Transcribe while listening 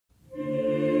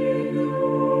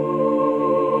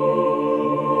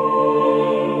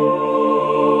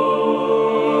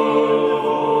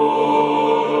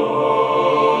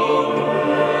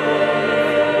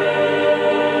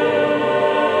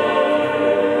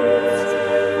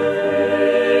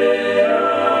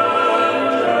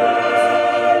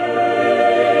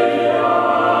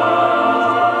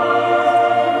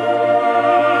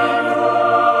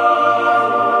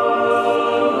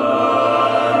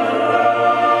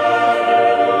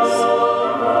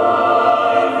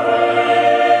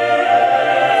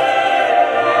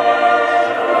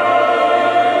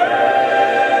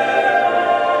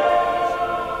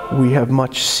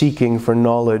much seeking for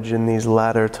knowledge in these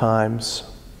latter times.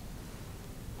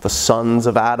 The sons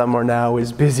of Adam are now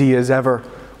as busy as ever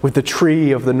with the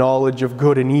tree of the knowledge of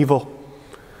good and evil,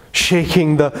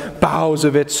 shaking the boughs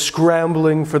of it,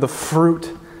 scrambling for the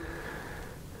fruit.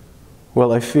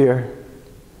 Well, I fear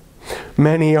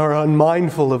many are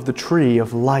unmindful of the tree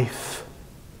of life.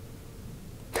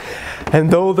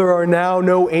 And though there are now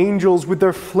no angels with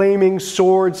their flaming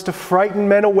swords to frighten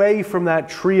men away from that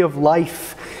tree of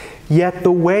life, yet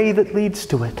the way that leads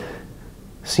to it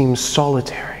seems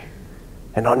solitary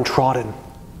and untrodden.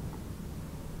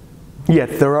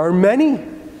 Yet there are many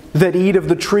that eat of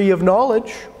the tree of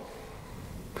knowledge.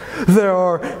 There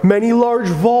are many large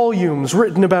volumes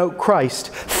written about Christ,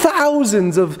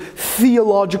 thousands of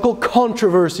theological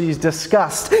controversies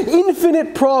discussed,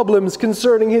 infinite problems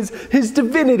concerning his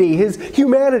divinity, his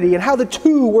humanity, and how the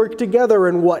two work together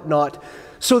and whatnot,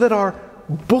 so that our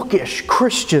bookish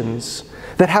Christians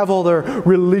that have all their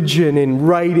religion in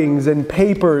writings and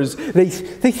papers, they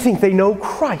think they know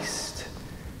Christ.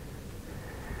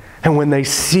 And when they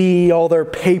see all their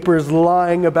papers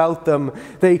lying about them,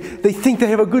 they think they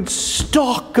have a good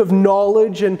stock of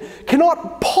knowledge and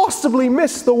cannot possibly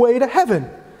miss the way to heaven,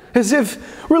 as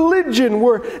if religion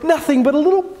were nothing but a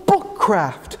little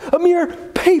bookcraft, a mere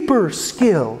paper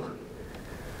skill.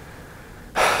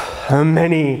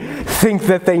 Many think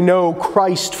that they know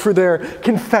Christ for their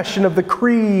confession of the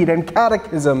creed and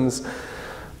catechisms,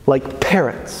 like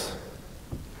parrots.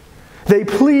 They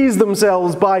please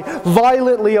themselves by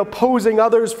violently opposing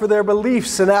others for their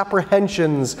beliefs and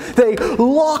apprehensions. They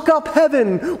lock up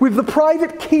heaven with the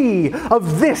private key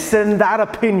of this and that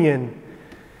opinion.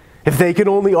 If they can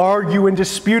only argue and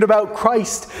dispute about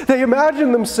Christ, they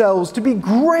imagine themselves to be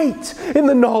great in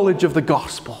the knowledge of the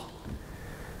gospel.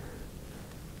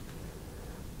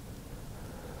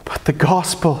 But the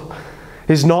gospel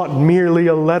is not merely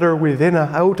a letter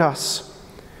without us,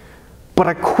 but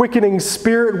a quickening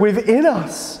spirit within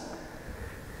us.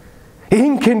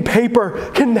 Ink and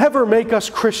paper can never make us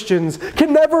Christians,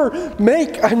 can never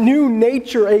make a new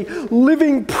nature, a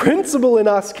living principle in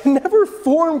us, can never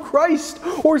form Christ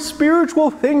or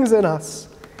spiritual things in us.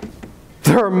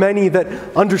 There are many that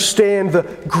understand the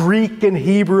Greek and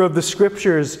Hebrew of the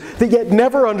Scriptures, that yet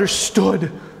never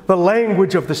understood the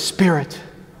language of the Spirit.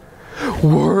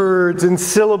 Words and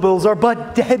syllables are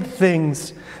but dead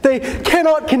things. They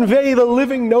cannot convey the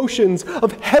living notions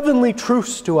of heavenly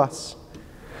truths to us.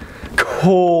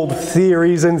 Cold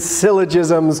theories and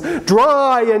syllogisms,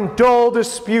 dry and dull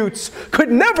disputes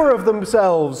could never of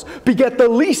themselves beget the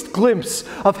least glimpse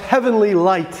of heavenly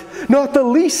light, not the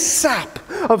least sap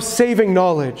of saving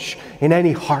knowledge in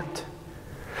any heart.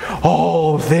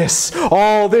 All this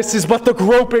is but the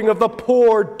groping of the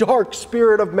poor, dark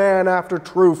spirit of man after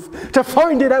truth, to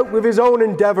find it out with his own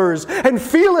endeavors and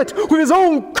feel it with his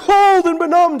own cold and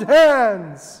benumbed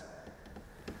hands.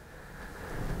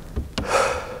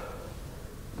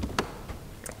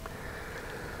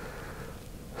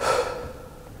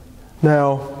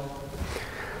 Now,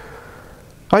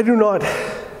 I do not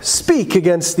speak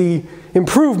against the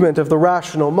improvement of the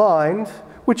rational mind,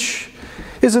 which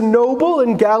is a noble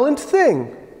and gallant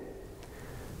thing.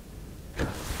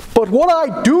 But what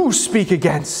I do speak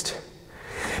against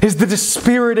is the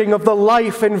dispiriting of the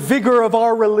life and vigor of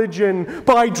our religion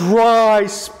by dry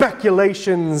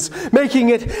speculations, making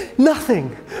it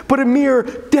nothing but a mere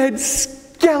dead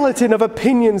skeleton of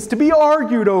opinions to be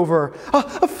argued over,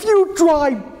 a few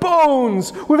dry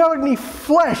bones without any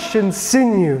flesh and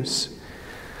sinews.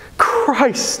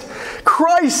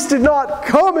 Christ did not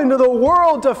come into the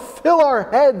world to fill our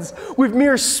heads with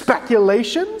mere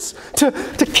speculations, to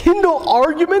kindle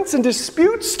arguments and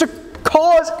disputes, to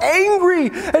cause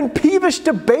angry and peevish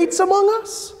debates among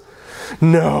us.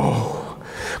 No,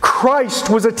 Christ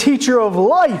was a teacher of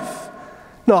life,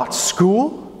 not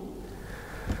school.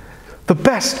 The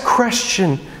best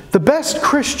Christian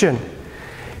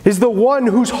is the one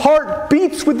whose heart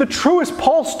beats with the truest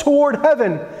pulse toward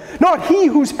heaven, not he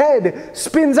whose head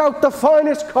spins out the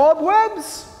finest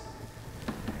cobwebs.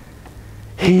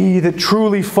 He that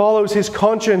truly follows his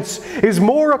conscience is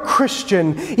more a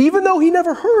Christian, even though he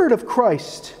never heard of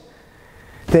Christ,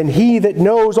 than he that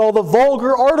knows all the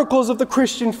vulgar articles of the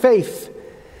Christian faith,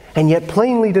 and yet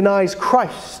plainly denies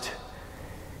Christ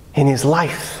in his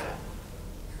life.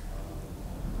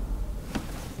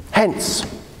 Hence,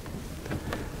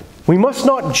 we must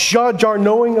not judge our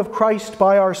knowing of Christ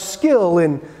by our skill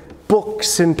in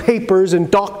books and papers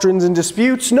and doctrines and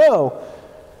disputes, no,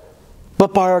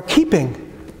 but by our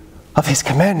keeping of his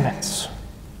commandments.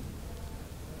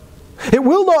 It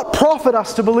will not profit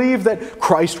us to believe that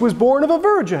Christ was born of a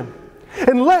virgin.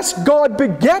 Unless God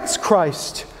begets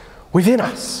Christ, within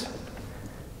us.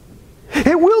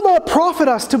 It will not profit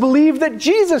us to believe that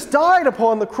Jesus died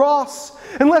upon the cross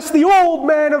unless the old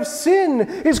man of sin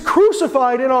is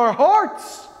crucified in our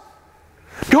hearts.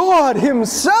 God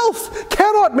Himself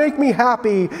cannot make me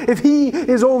happy if He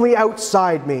is only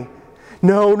outside me.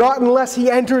 No, not unless He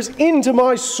enters into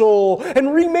my soul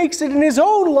and remakes it in His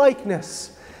own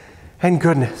likeness and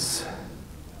goodness.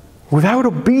 Without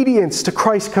obedience to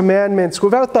Christ's commandments,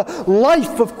 without the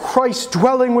life of Christ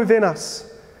dwelling within us,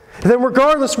 then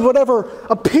regardless of whatever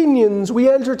opinions we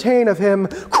entertain of Him,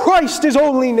 Christ is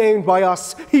only named by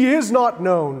us. He is not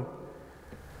known.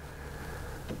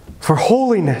 For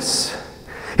holiness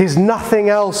is nothing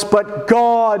else but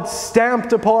God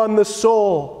stamped upon the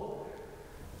soul.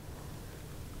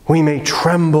 We may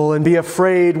tremble and be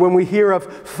afraid when we hear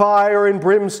of fire and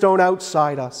brimstone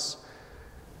outside us.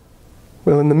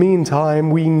 Well, in the meantime,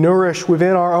 we nourish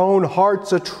within our own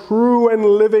hearts a true and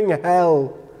living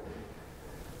hell.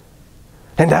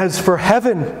 And as for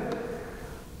heaven,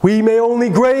 we may only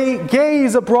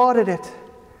gaze abroad at it,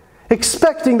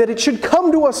 expecting that it should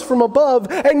come to us from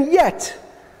above, and yet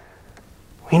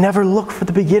we never look for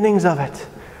the beginnings of it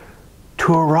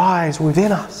to arise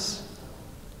within us.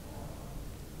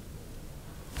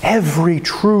 Every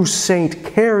true saint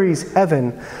carries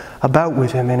heaven about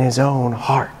with him in his own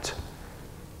heart.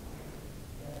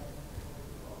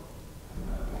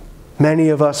 Many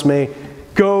of us may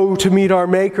go to meet our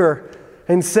Maker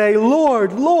and say,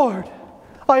 "Lord, Lord,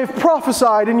 I have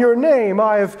prophesied in your name.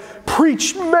 I have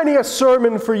preached many a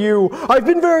sermon for you. I've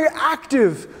been very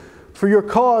active for your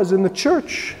cause in the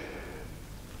church."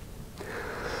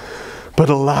 But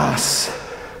alas,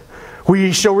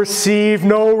 we shall receive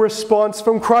no response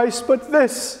from Christ but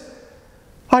this: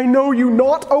 "I know you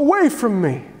not, away from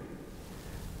me."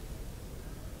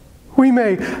 We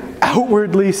may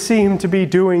outwardly seem to be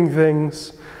doing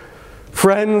things.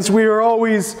 Friends, we are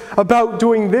always about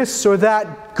doing this or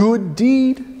that good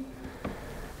deed.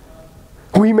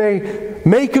 We may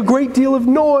make a great deal of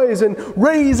noise and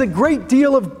raise a great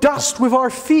deal of dust with our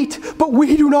feet, but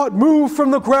we do not move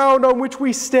from the ground on which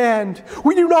we stand.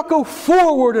 We do not go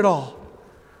forward at all.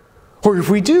 Or if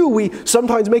we do, we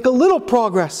sometimes make a little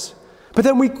progress, but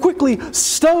then we quickly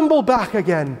stumble back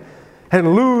again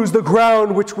and lose the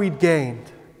ground which we'd gained.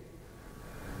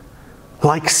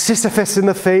 Like Sisyphus in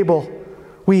the fable,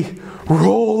 we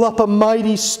roll up a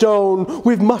mighty stone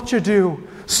with much ado,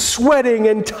 sweating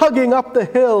and tugging up the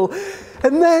hill,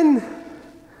 and then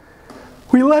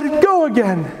we let it go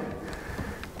again.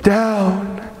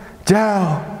 Down,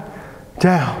 down,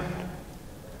 down.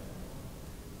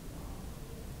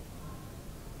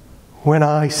 When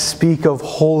I speak of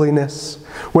holiness,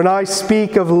 when I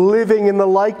speak of living in the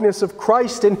likeness of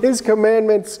Christ and His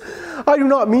commandments, I do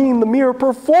not mean the mere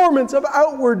performance of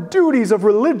outward duties of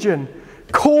religion,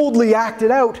 coldly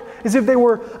acted out as if they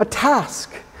were a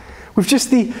task, with just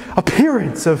the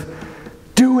appearance of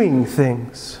doing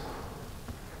things.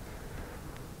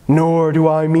 Nor do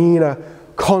I mean a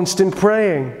constant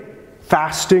praying,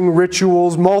 fasting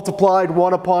rituals multiplied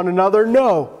one upon another.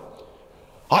 No.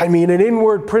 I mean an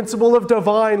inward principle of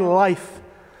divine life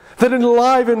that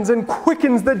enlivens and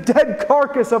quickens the dead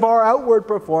carcass of our outward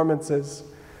performances.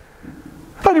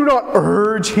 I do not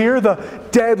urge here the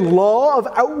dead law of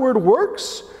outward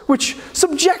works, which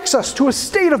subjects us to a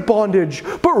state of bondage,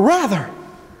 but rather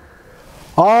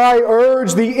I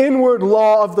urge the inward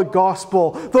law of the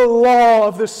gospel, the law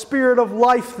of the Spirit of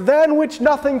life, than which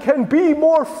nothing can be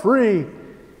more free.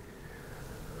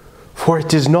 For it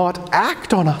does not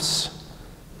act on us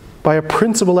by a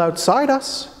principle outside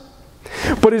us,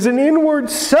 but is an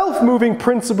inward self-moving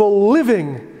principle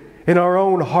living in our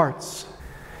own hearts.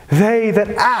 They that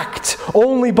act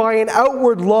only by an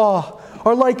outward law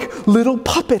are like little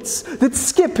puppets that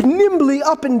skip nimbly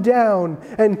up and down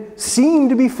and seem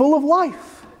to be full of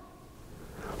life.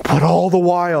 But all the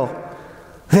while,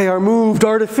 they are moved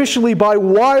artificially by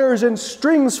wires and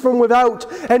strings from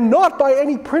without, and not by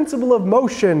any principle of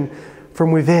motion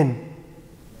from within.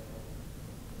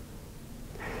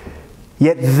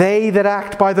 Yet they that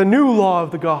act by the new law of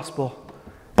the gospel,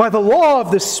 by the law of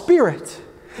the Spirit,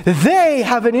 they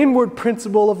have an inward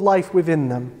principle of life within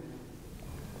them.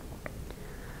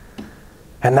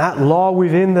 And that law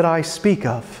within that I speak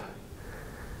of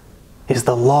is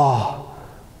the law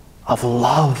of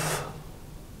love.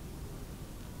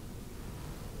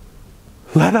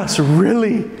 Let us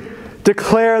really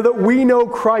declare that we know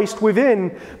Christ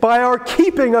within by our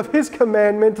keeping of His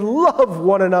commandment, love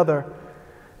one another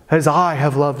as I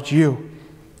have loved you.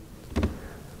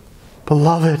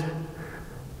 Beloved,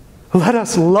 let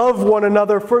us love one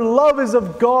another, for love is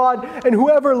of God, and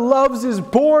whoever loves is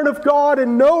born of God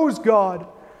and knows God.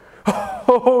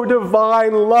 Oh,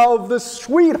 divine love, the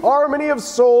sweet harmony of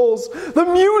souls, the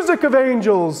music of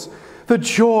angels, the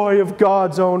joy of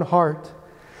God's own heart,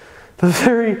 the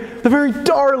very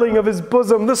darling of his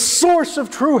bosom, the source of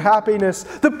true happiness,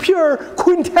 the pure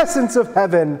quintessence of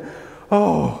heaven.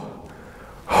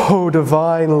 Oh,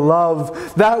 divine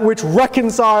love, that which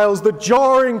reconciles the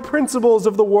jarring principles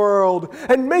of the world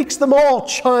and makes them all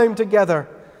chime together,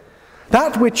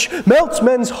 that which melts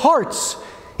men's hearts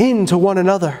into one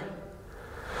another.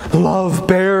 Love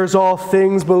bears all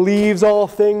things, believes all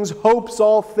things, hopes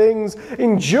all things,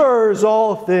 endures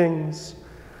all things.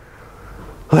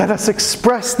 Let us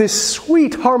express this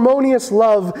sweet, harmonious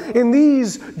love in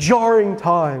these jarring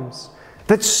times,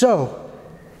 that so,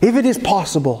 if it is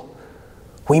possible,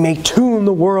 we may tune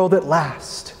the world at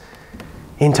last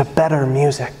into better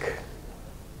music.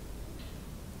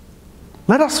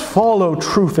 Let us follow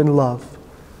truth and love.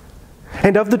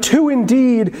 And of the two,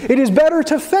 indeed, it is better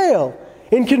to fail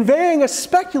in conveying a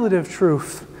speculative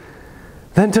truth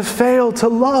than to fail to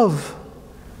love.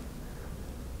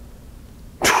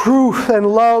 Truth and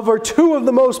love are two of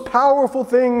the most powerful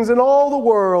things in all the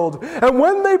world, and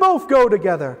when they both go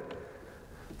together,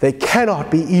 they cannot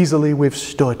be easily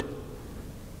withstood.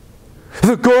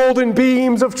 The golden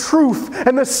beams of truth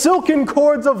and the silken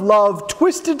cords of love,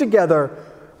 twisted together,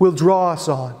 will draw us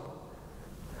on.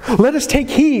 Let us take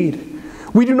heed.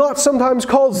 We do not sometimes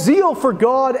call zeal for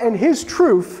God and His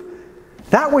truth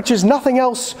that which is nothing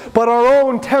else but our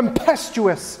own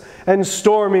tempestuous and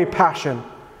stormy passion.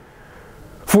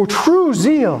 For true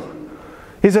zeal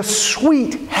is a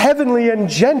sweet, heavenly, and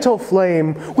gentle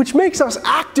flame which makes us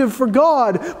active for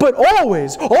God, but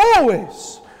always,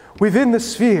 always within the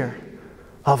sphere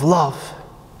of love.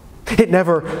 It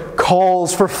never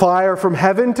calls for fire from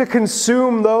heaven to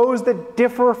consume those that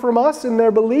differ from us in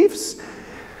their beliefs.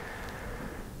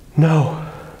 No.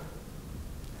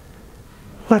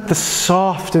 Let the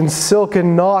soft and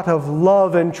silken knot of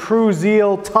love and true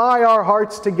zeal tie our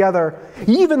hearts together,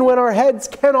 even when our heads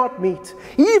cannot meet,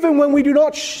 even when we do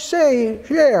not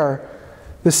share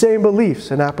the same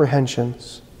beliefs and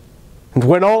apprehensions. And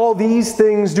when all these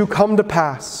things do come to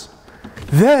pass,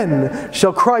 then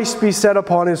shall Christ be set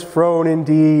upon His throne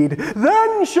indeed.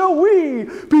 Then shall we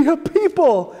be a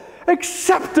people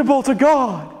acceptable to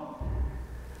God.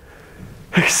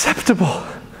 Acceptable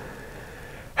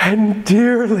and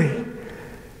dearly,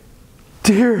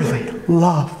 dearly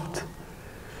loved.